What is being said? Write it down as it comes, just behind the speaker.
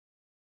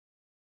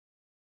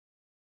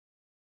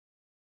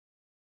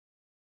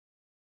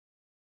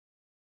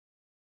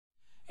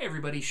Hey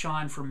everybody,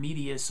 Sean from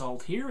Media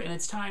Assault here, and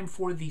it's time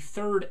for the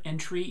third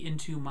entry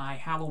into my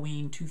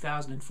Halloween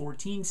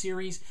 2014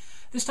 series.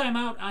 This time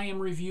out, I am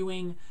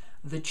reviewing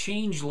The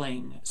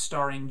Changeling,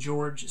 starring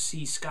George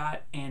C.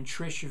 Scott and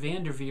Trish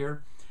Van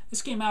Devere.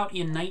 This came out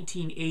in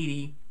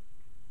 1980,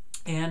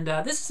 and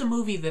this is a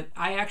movie that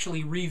I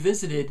actually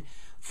revisited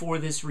for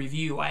this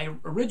review. I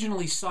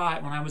originally saw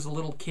it when I was a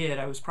little kid.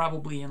 I was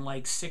probably in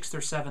like 6th or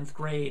 7th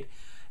grade,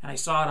 and I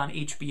saw it on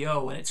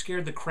HBO, and it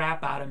scared the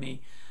crap out of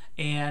me.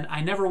 And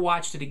I never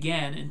watched it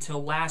again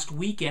until last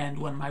weekend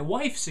when my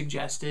wife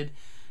suggested.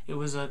 It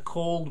was a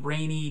cold,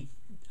 rainy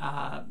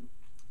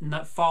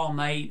fall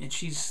night, and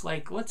she's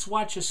like, let's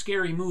watch a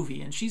scary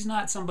movie. And she's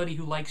not somebody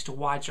who likes to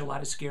watch a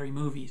lot of scary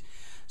movies.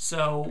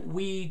 So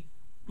we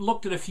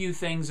looked at a few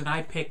things, and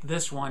I picked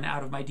this one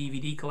out of my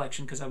DVD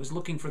collection because I was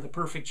looking for the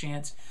perfect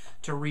chance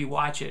to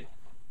rewatch it.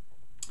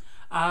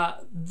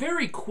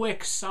 Very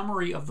quick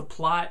summary of the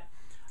plot.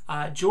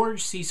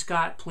 George C.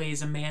 Scott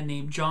plays a man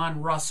named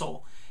John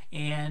Russell,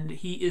 and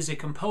he is a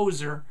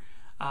composer,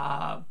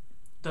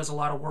 does a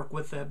lot of work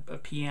with a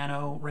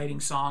piano, writing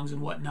songs and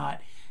whatnot.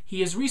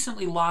 He has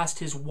recently lost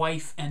his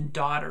wife and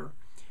daughter,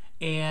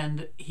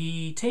 and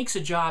he takes a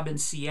job in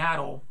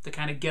Seattle to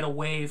kind of get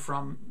away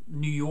from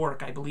New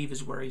York, I believe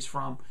is where he's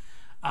from.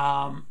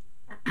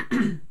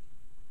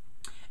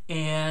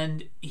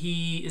 And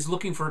he is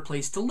looking for a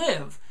place to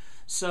live.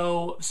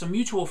 So some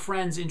mutual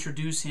friends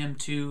introduce him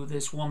to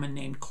this woman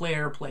named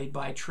Claire, played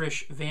by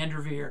Trish Van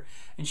Devere,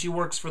 and she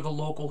works for the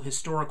local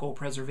Historical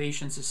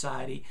Preservation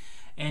Society.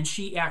 And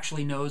she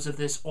actually knows of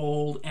this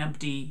old,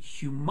 empty,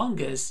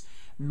 humongous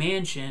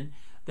mansion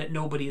that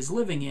nobody is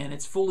living in.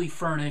 It's fully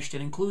furnished. It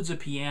includes a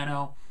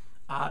piano.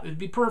 It would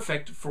be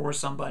perfect for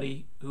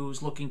somebody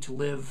who's looking to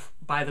live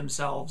by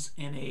themselves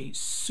in a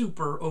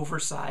super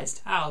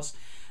oversized house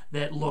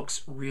that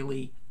looks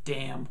really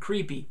damn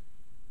creepy.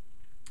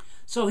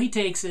 So he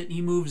takes it,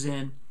 he moves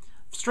in.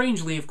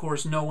 Strangely, of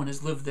course, no one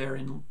has lived there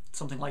in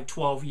something like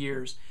 12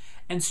 years.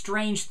 And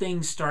strange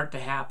things start to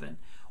happen.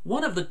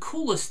 One of the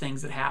coolest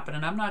things that happen,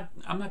 and I'm not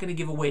going to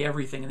give away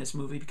everything in this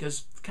movie,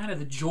 because kind of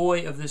the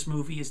joy of this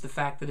movie is the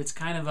fact that it's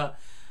kind of a,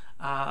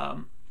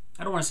 I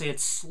don't want to say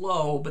it's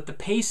slow, but the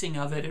pacing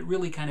of it, it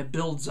really kind of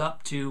builds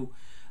up to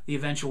the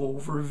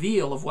eventual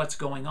reveal of what's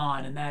going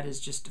on, and that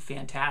is just a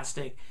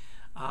fantastic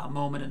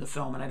moment in the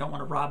film, and I don't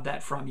want to rob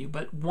that from you.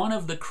 But one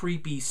of the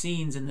creepy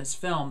scenes in this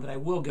film that I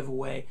will give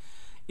away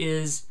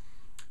is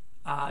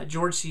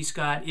George C.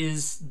 Scott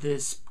is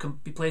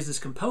he plays this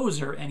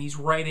composer, and he's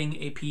writing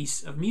a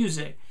piece of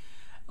music.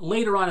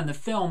 Later on in the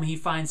film, he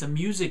finds a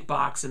music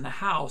box in the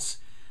house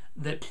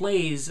that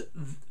plays,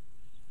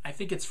 I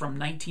think it's from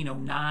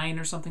 1909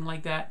 or something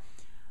like that.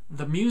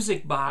 The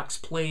music box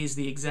plays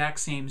the exact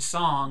same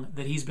song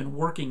that he's been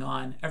working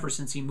on ever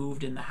since he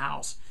moved in the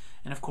house.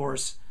 And of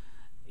course,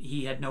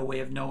 he had no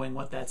way of knowing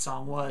what that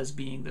song was,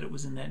 being that it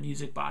was in that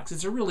music box.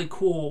 It's a really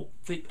cool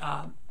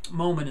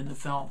moment in the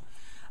film.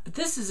 But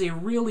this is a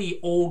really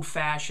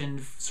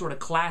old-fashioned, sort of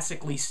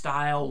classically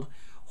styled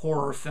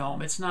horror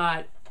film. It's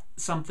not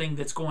something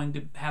that's going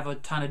to have a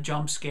ton of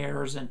jump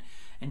scares and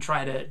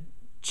try to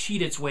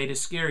cheat its way to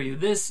scare you.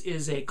 This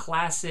is a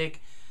classic,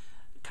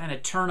 kind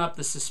of turn up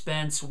the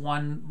suspense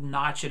one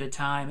notch at a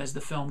time as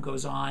the film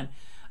goes on.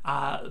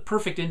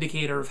 Perfect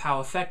indicator of how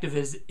effective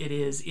it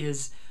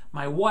is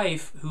my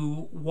wife,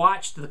 who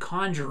watched The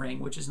Conjuring,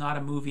 which is not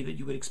a movie that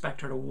you would expect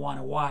her to want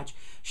to watch.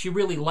 She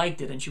really liked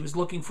it, and she was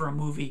looking for a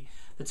movie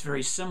that's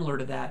very similar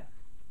to that.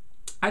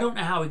 I don't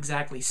know how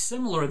exactly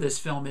similar this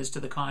film is to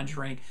The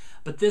Conjuring,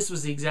 but this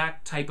was the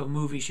exact type of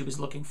movie she was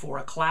looking for.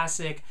 A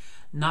classic,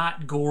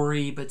 not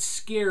gory, but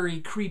scary,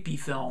 creepy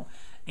film.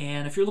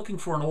 And if you're looking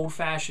for an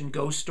old-fashioned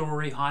ghost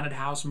story, haunted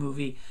house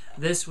movie,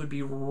 this would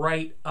be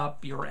right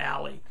up your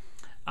alley.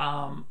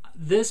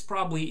 This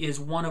probably is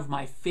one of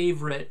my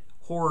favorite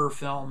horror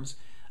films,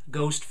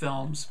 ghost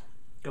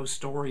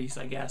stories,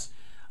 I guess,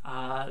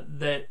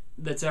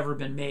 that's ever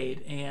been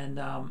made. And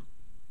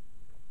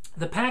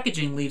the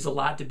packaging leaves a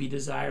lot to be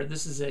desired.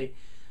 This is a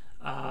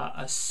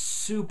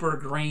super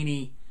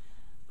grainy,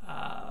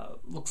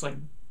 looks like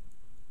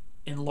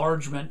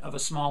enlargement of a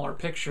smaller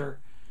picture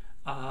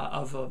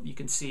you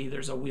can see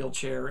there's a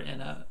wheelchair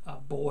and a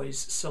boy's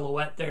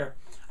silhouette there.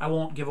 I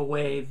won't give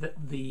away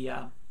the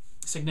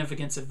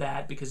significance of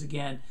that, because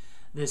again,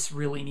 this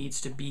really needs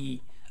to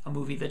be a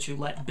movie that you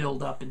let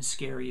build up and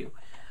scare you.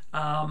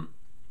 A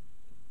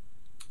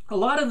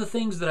lot of the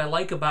things that I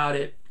like about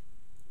it,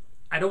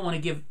 I don't want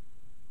to give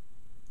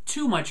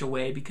too much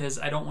away because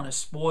I don't want to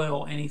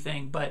spoil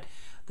anything, but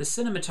the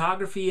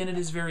cinematography in it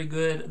is very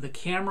good. The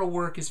camera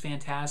work is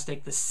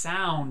fantastic. The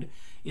sound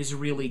is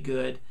really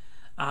good.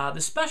 The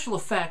special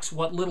effects,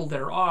 what little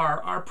there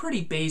are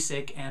pretty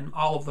basic, and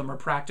all of them are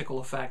practical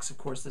effects. Of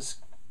course, this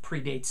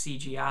predates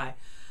CGI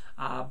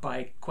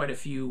by quite a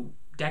few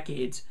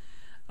decades.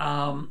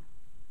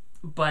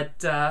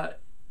 But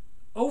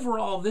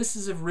overall, this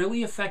is a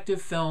really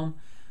effective film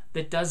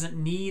that doesn't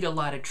need a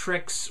lot of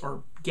tricks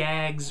or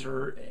gags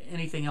or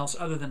anything else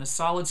other than a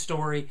solid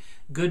story,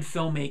 good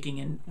filmmaking,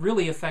 and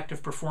really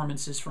effective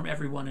performances from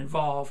everyone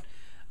involved.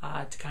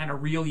 to kind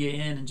of reel you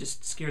in and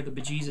just scare the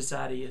bejesus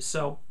out of you.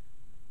 So,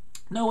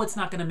 no, it's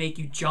not going to make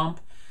you jump,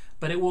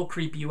 but it will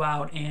creep you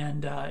out.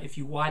 And if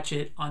you watch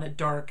it on a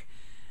dark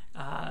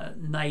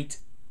night,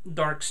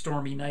 dark,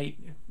 stormy night,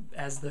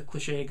 as the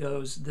cliche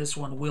goes, this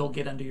one will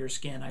get under your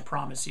skin, I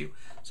promise you.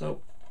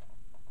 So,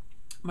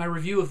 my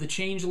review of The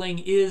Changeling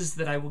is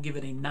that I will give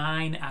it a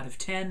 9 out of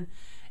 10.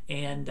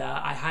 And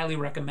I highly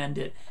recommend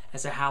it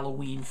as a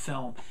Halloween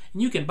film.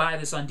 And you can buy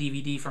this on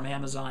DVD from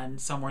Amazon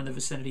somewhere in the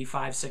vicinity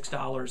 $5,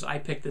 $6. I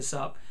picked this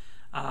up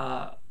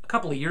a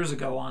couple of years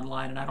ago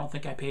online, and I don't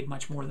think I paid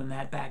much more than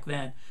that back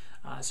then.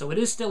 So it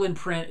is still in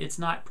print. It's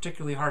not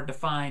particularly hard to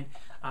find.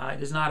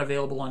 It is not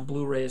available on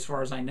Blu-ray as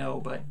far as I know,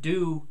 but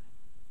do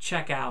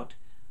check out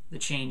The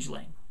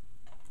Changeling.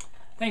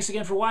 Thanks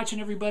again for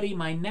watching, everybody.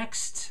 My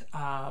next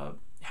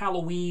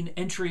Halloween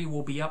entry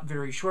will be up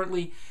very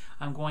shortly.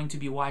 I'm going to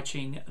be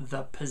watching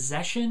The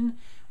Possession,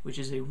 which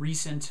is a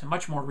recent,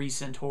 much more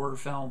recent horror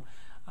film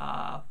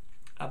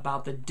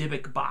about the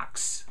Dybbuk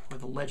box, or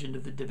the legend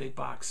of the Dybbuk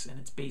box, and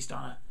it's based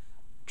on a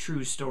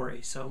true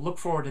story. So look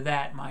forward to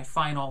that, my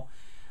final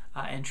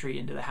entry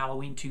into the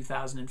Halloween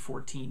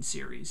 2014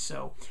 series.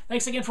 So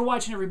thanks again for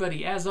watching,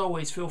 everybody. As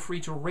always, feel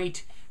free to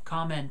rate,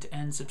 comment,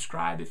 and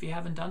subscribe if you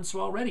haven't done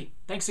so already.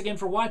 Thanks again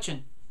for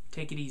watching.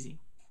 Take it easy.